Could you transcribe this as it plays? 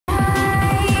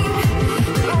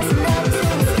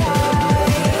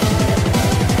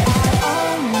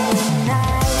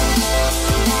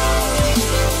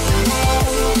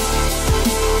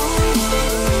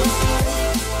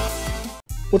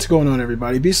What's going on,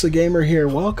 everybody? Beastly Gamer here.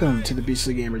 Welcome to the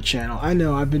Beastly Gamer channel. I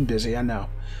know I've been busy. I know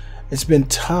it's been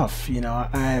tough. You know,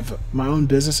 I have my own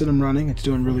business that I'm running. It's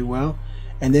doing really well,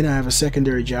 and then I have a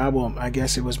secondary job. Well, I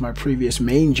guess it was my previous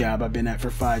main job I've been at for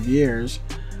 5 years,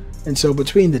 and so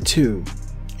between the two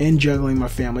and juggling my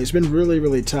family, it's been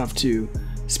really tough to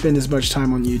spend as much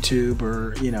time on YouTube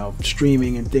or, you know,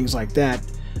 streaming and things like that.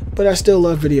 But I still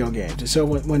love video games, and so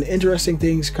when interesting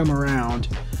things come around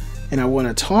and I want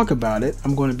to talk about it,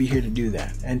 I'm going to be here to do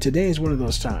that. And today is one of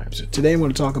those times. Today I'm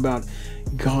going to talk about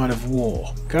God of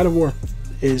War. God of War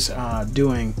is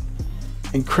doing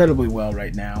incredibly well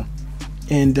right now,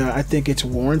 and I think it's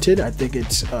warranted. I think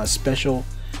it's a special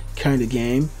kind of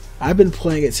game. I've been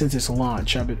playing it since its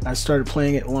launch. I started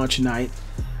playing it launch night.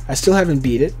 I still haven't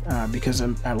beat it because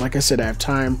like I said, I have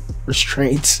time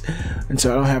restraints, and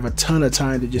so I don't have a ton of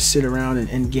time to just sit around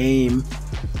and game,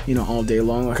 you know, all day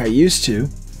long like I used to.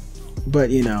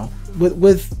 But you know,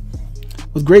 with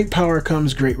great power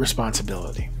comes great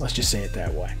responsibility. Let's just say it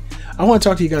that way. I want to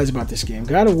talk to you guys about this game.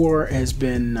 God of War has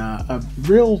been a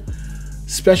real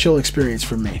special experience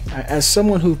for me. As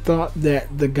someone who thought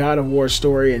that the God of War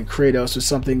story and Kratos was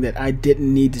something that I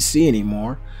didn't need to see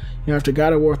anymore. You know, after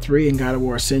God of War 3 and God of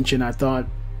War Ascension, I thought,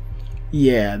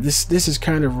 yeah, this has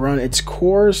kind of run its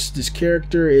course. This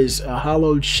character is a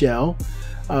hollowed shell,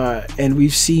 and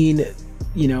we've seen,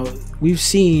 you know,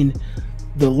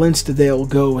 the lengths that they'll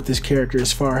go with this character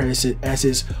as far as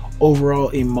his overall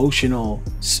emotional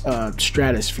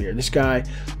stratosphere. This guy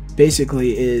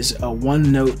basically is a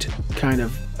one-note kind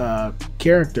of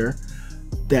character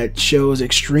that shows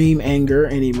extreme anger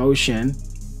and emotion,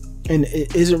 and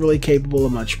it isn't really capable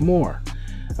of much more.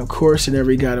 Of course, in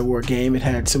every God of War game, it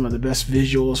had some of the best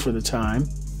visuals for the time.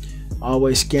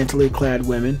 Always scantily clad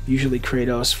women, usually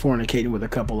Kratos fornicating with a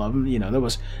couple of them. You know, that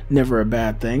was never a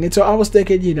bad thing. And so I was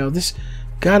thinking, you know, this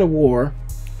God of War,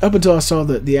 up until I saw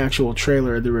the actual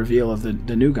trailer, the reveal of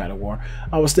the new God of War,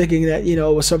 I was thinking that, you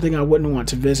know, it was something I wouldn't want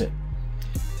to visit.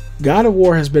 God of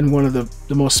War has been one of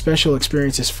the most special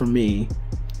experiences for me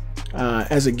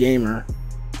as a gamer.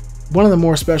 One of the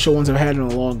more special ones I've had in a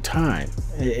long time.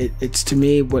 It's to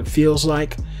me what feels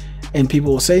like, and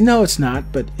people will say, no, it's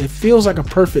not, but it feels like a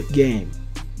perfect game.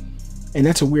 And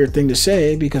that's a weird thing to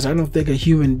say, because I don't think a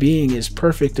human being is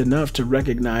perfect enough to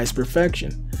recognize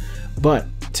perfection. But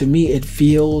to me, it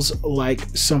feels like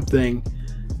something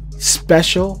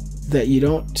special that you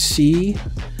don't see.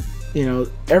 You know,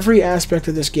 every aspect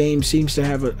of this game seems to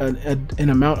have an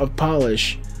amount of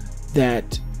polish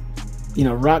that, you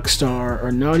know, Rockstar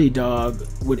or Naughty Dog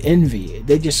would envy.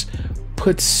 They just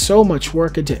put so much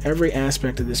work into every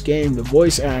aspect of this game. The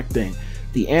voice acting,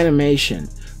 the animation,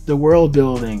 the world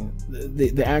building,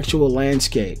 the actual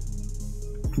landscape,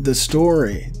 the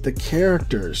story, the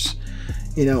characters,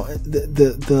 you know,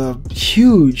 the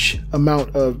huge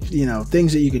amount of, you know,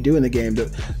 things that you could do in the game.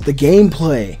 The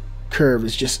gameplay curve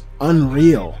is just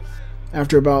unreal.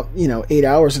 After about, you know, 8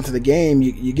 hours into the game,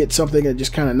 you get something that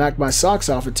just kind of knocked my socks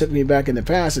off. It took me back in the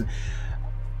past, and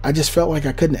I just felt like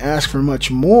I couldn't ask for much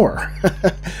more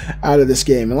out of this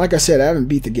game. And like I said, I haven't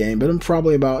beat the game, but I'm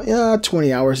probably about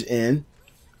 20 hours in.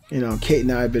 You know, Kate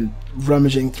and I have been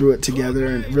rummaging through it together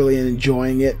and really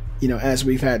enjoying it, you know, as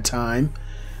we've had time.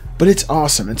 But it's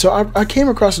awesome. And so I came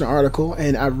across an article,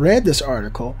 and I read this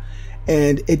article,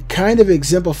 and it kind of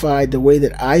exemplified the way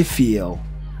that I feel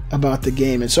about the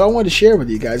game. And so I wanted to share with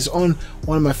you guys. It's on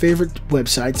one of my favorite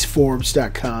websites,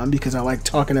 Forbes.com, because I like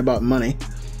talking about money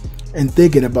and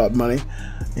thinking about money.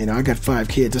 You know, I got 5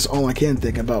 kids. That's all I can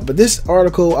think about. But this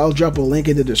article, I'll drop a link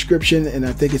in the description, and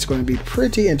I think it's going to be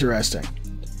pretty interesting.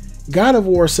 God of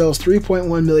War sells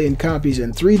 3.1 million copies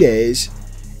in 3 days.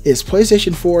 Is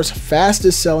PlayStation 4's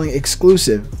fastest selling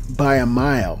exclusive by a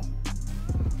mile.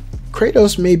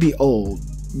 Kratos may be old,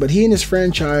 but he and his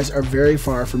franchise are very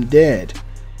far from dead.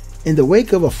 In the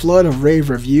wake of a flood of rave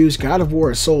reviews, God of War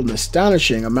has sold an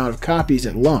astonishing amount of copies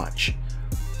at launch.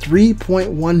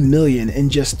 3.1 million in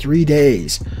just 3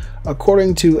 days,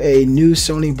 according to a new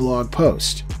Sony blog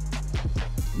post.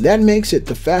 That makes it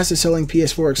the fastest selling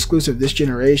PS4 exclusive this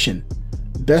generation,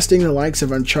 besting the likes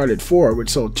of Uncharted 4,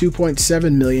 which sold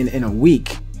 2.7 million in a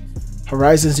week,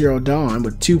 Horizon Zero Dawn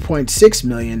with 2.6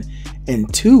 million in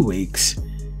 2 weeks,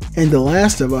 and The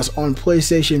Last of Us on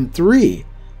PlayStation 3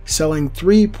 selling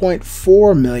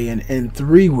 3.4 million in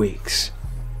 3 weeks.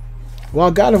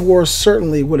 While God of War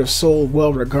certainly would have sold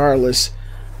well regardless,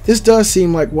 this does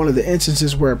seem like one of the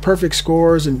instances where perfect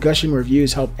scores and gushing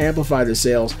reviews help amplify the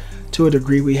sales to a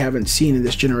degree we haven't seen in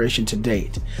this generation to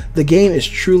date. The game is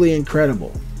truly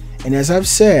incredible, and as I've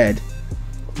said,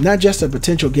 not just a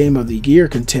potential game of the year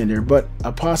contender, but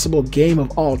a possible game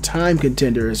of all time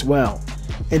contender as well.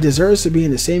 and deserves to be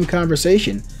in the same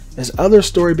conversation as other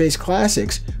story-based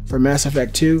classics from Mass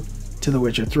Effect 2 to The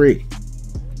Witcher 3.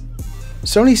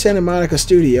 Sony Santa Monica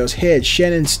Studios head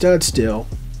Shannon Studstill,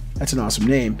 that's an awesome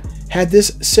name, had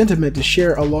this sentiment to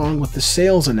share along with the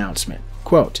sales announcement.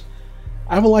 Quote,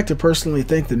 "I would like to personally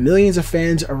thank the millions of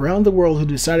fans around the world who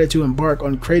decided to embark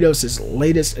on Kratos'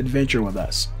 latest adventure with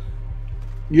us.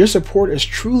 Your support is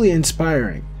truly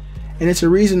inspiring, and it's a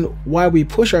reason why we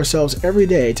push ourselves every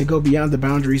day to go beyond the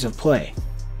boundaries of play.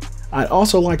 I'd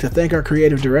also like to thank our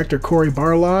creative director Cory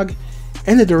Barlog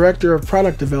and the director of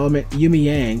product development Yumi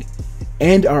Yang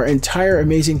and our entire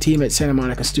amazing team at Santa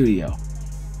Monica Studio.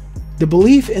 The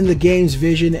belief in the game's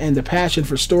vision and the passion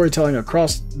for storytelling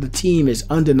across the team is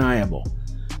undeniable.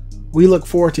 We look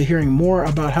forward to hearing more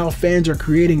about how fans are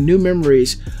creating new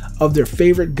memories of their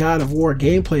favorite God of War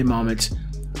gameplay moments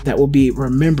that will be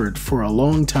remembered for a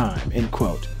long time." End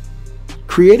quote.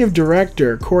 Creative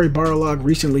director Cory Barlog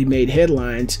recently made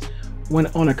headlines when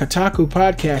on a Kotaku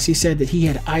podcast he said that he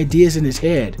had ideas in his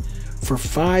head for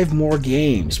 5 more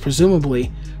games,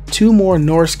 presumably 2 more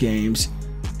Norse games,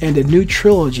 and a new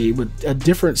trilogy with a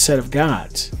different set of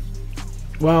gods.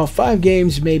 While 5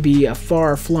 games may be a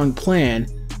far-flung plan,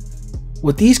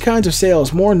 with these kinds of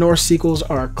sales, more Norse sequels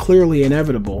are clearly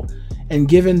inevitable, and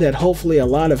given that hopefully a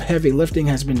lot of heavy lifting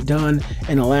has been done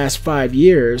in the last 5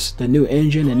 years, the new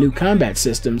engine and new combat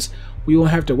systems, we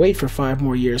won't have to wait for 5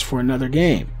 more years for another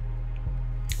game.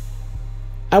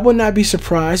 I would not be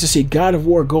surprised to see God of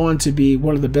War go on to be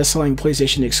one of the best-selling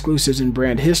PlayStation exclusives in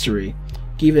brand history,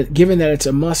 given that it's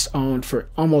a must-own for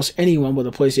almost anyone with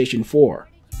a PlayStation 4.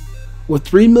 With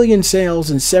 3 million sales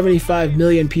and 75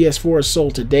 million PS4s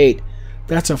sold to date,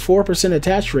 that's a 4%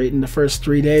 attach rate in the first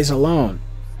 3 days alone.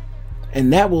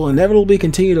 And that will inevitably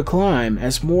continue to climb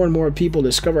as more and more people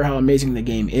discover how amazing the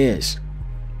game is.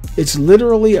 It's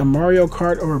literally a Mario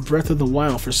Kart or a Breath of the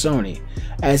Wild for Sony,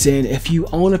 as in if you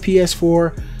own a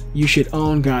PS4, you should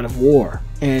own God of War,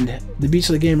 and the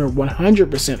Beastly Gamer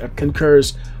 100%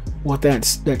 concurs with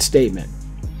that statement.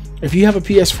 If you have a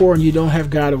PS4 and you don't have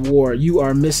God of War, you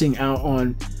are missing out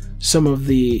on some of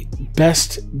the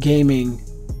best gaming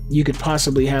you could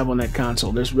possibly have on that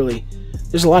console. There's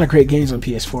a lot of great games on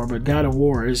PS4, but God of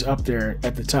War is up there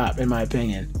at the top in my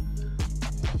opinion.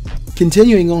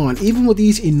 Continuing on, even with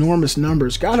these enormous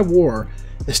numbers, God of War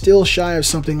is still shy of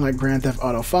something like Grand Theft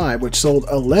Auto 5, which sold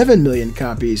 11 million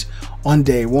copies on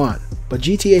day one. But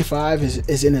GTA 5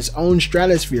 is in its own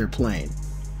stratosphere plane,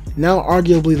 now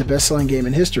arguably the best-selling game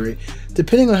in history,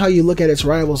 depending on how you look at its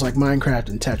rivals like Minecraft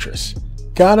and Tetris.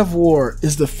 God of War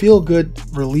is the feel-good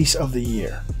release of the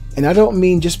year, and I don't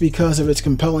mean just because of its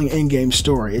compelling in-game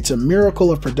story. It's a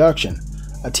miracle of production,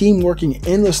 a team working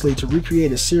endlessly to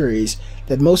recreate a series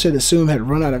that most had assumed had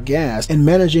run out of gas, and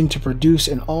managing to produce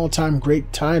an all-time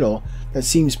great title that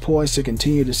seems poised to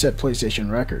continue to set PlayStation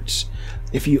records.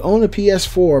 If you own a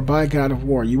PS4, buy God of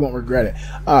War. You won't regret it.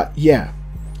 Yeah,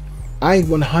 I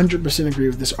 100% agree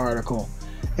with this article.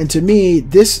 And to me,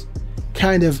 this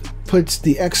kind of puts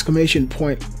the exclamation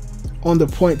point on the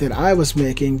point that I was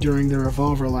making during the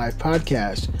Revolver Live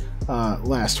podcast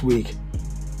last week.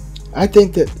 I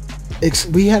think that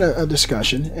we had a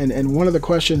discussion, and one of the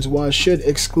questions was, should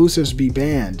exclusives be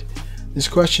banned? This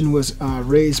question was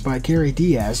raised by Gary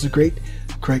Diaz, the great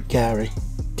Gary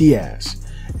Diaz.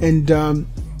 And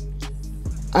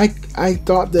I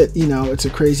thought that, it's a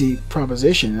crazy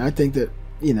proposition. And I think that,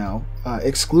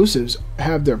 exclusives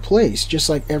have their place, just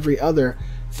like every other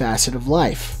facet of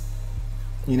life.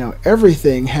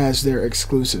 Everything has their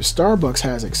exclusives. Starbucks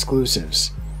has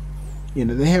exclusives.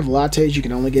 They have lattes you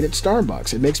can only get at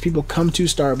Starbucks. It makes people come to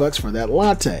Starbucks for that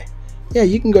latte. Yeah,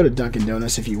 you can go to Dunkin'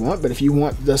 Donuts if you want, but if you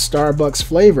want the Starbucks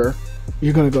flavor,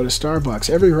 you're going to go to Starbucks.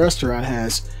 Every restaurant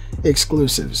has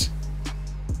exclusives.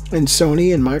 And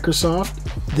Sony and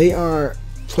Microsoft, they are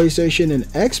PlayStation and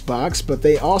Xbox, but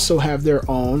they also have their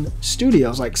own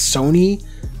studios like Sony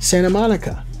Santa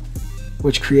Monica,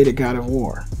 which created God of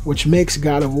War, which makes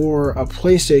God of War a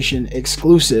PlayStation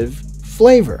exclusive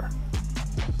flavor.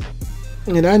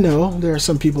 And I know there are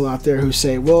some people out there who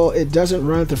say, well, it doesn't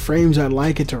run at the frames I'd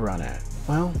like it to run at.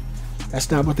 Well, that's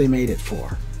not what they made it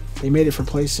for. They made it for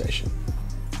PlayStation.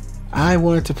 I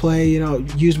wanted to play,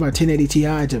 use my 1080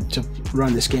 Ti to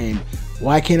run this game.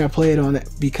 Why can't I play it on it?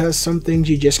 Because some things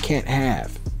you just can't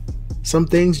have. Some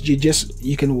things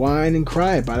you can whine and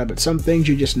cry about it, but some things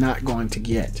you're just not going to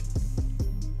get.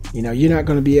 You're not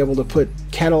going to be able to put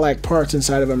Cadillac parts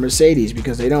inside of a Mercedes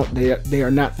because they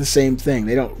are not the same thing.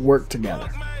 They don't work together.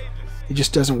 It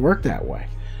just doesn't work that way.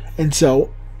 And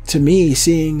so, to me,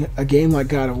 seeing a game like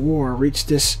God of War reach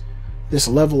this this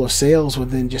level of sales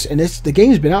within just, and the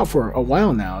game's been out for a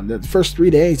while now. The first 3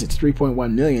 days, it's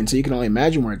 3.1 million, so you can only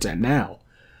imagine where it's at now.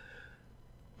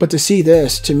 But to see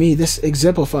this, to me, this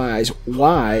exemplifies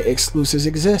why exclusives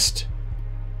exist.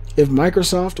 If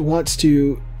Microsoft wants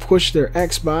to push their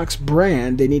Xbox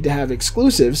brand, they need to have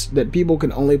exclusives that people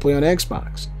can only play on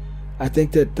Xbox. I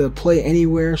think that the Play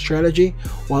Anywhere strategy,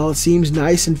 while it seems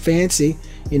nice and fancy,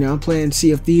 you know, I'm playing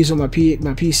Sea of Thieves on my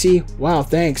PC, wow,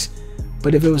 thanks.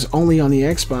 But if it was only on the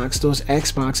Xbox, those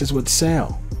Xboxes would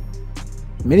sell.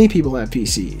 Many people have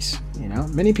PCs, you know,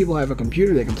 many people have a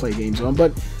computer they can play games on,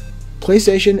 but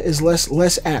PlayStation is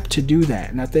less apt to do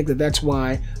that, and I think that that's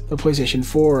why the PlayStation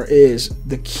 4 is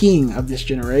the king of this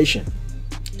generation.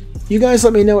 You guys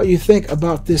let me know what you think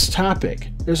about this topic.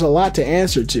 There's a lot to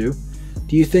answer to.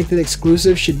 Do you think that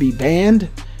exclusives should be banned?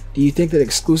 Do you think that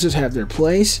exclusives have their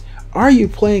place? Are you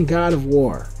playing God of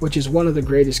War, which is one of the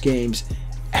greatest games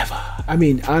ever? I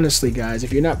mean, honestly, guys,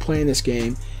 if you're not playing this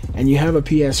game and you have a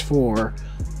PS4,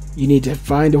 you need to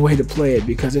find a way to play it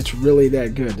because it's really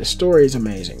that good. The story is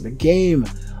amazing. The game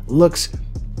looks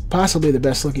possibly the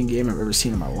best looking game I've ever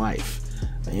seen in my life.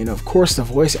 You know, of course, the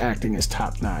voice acting is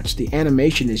top notch. The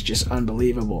animation is just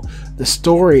unbelievable. The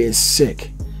story is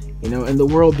sick. You know, and the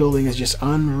world building is just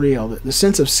unreal. The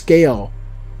sense of scale.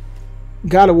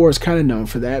 God of War is kind of known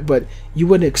for that, but you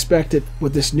wouldn't expect it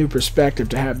with this new perspective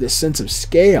to have this sense of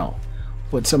scale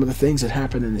with some of the things that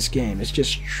happen in this game. It's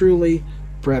just truly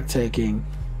breathtaking.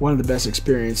 One of the best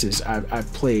experiences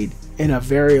I've played in a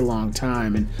very long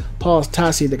time. And Paul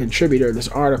Tassi, the contributor of this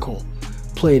article,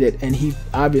 played it, and he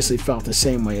obviously felt the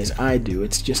same way as I do.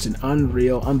 It's just an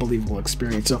unreal, unbelievable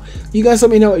experience. So you guys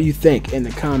let me know what you think in the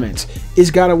comments.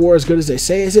 Is God of War as good as they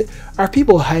say? Are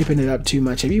people hyping it up too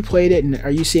much? Have you played it, and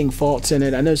are you seeing faults in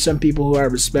it? I know some people who I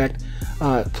respect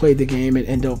played the game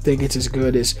and don't think it's as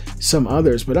good as some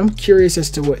others, but I'm curious as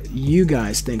to what you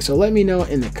guys think. So let me know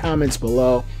in the comments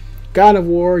below. God of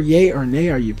War, yay or nay,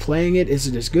 are you playing it? Is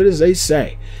it as good as they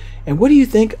say? And what do you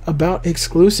think about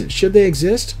exclusives? Should they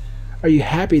exist? Are you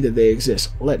happy that they exist?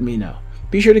 Let me know.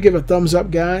 Be sure to give a thumbs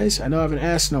up, guys. I know I haven't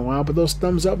asked in a while, but those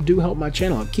thumbs up do help my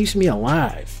channel. It keeps me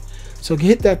alive. So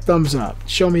hit that thumbs up.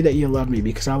 Show me that you love me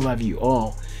because I love you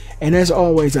all. And as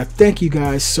always, I thank you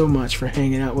guys so much for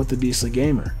hanging out with the Beastly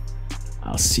Gamer.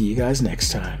 I'll see you guys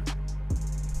next time.